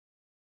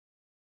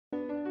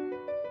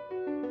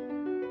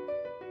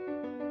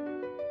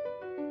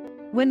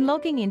When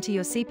logging into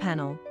your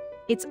cPanel,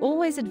 it's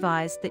always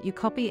advised that you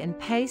copy and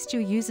paste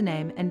your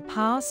username and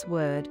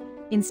password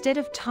instead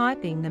of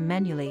typing them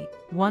manually,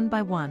 one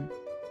by one.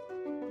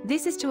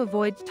 This is to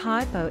avoid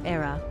typo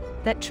error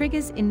that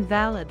triggers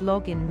invalid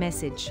login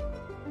message.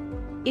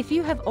 If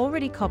you have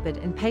already copied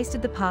and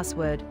pasted the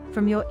password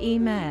from your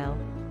email,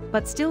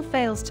 but still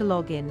fails to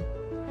log in,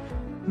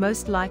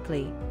 most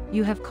likely,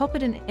 you have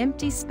copied an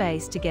empty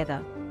space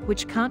together,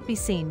 which can't be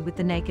seen with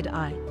the naked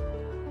eye.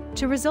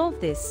 To resolve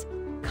this,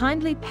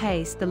 kindly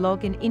paste the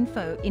login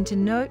info into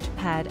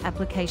Notepad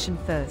application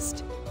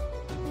first.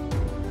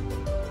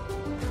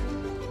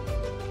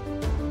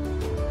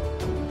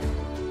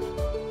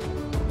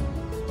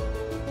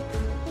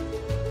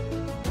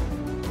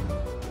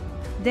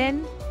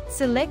 Then,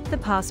 select the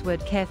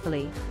password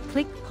carefully,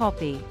 click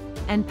Copy,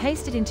 and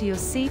paste it into your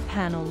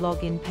cPanel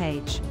login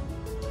page.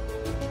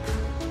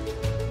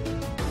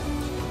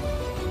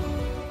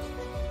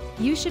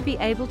 You should be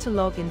able to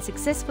log in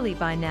successfully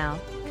by now.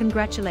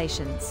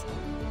 Congratulations!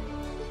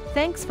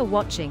 Thanks for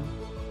watching.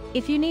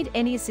 If you need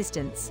any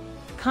assistance,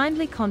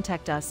 kindly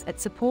contact us at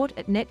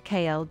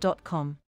support@netkl.com.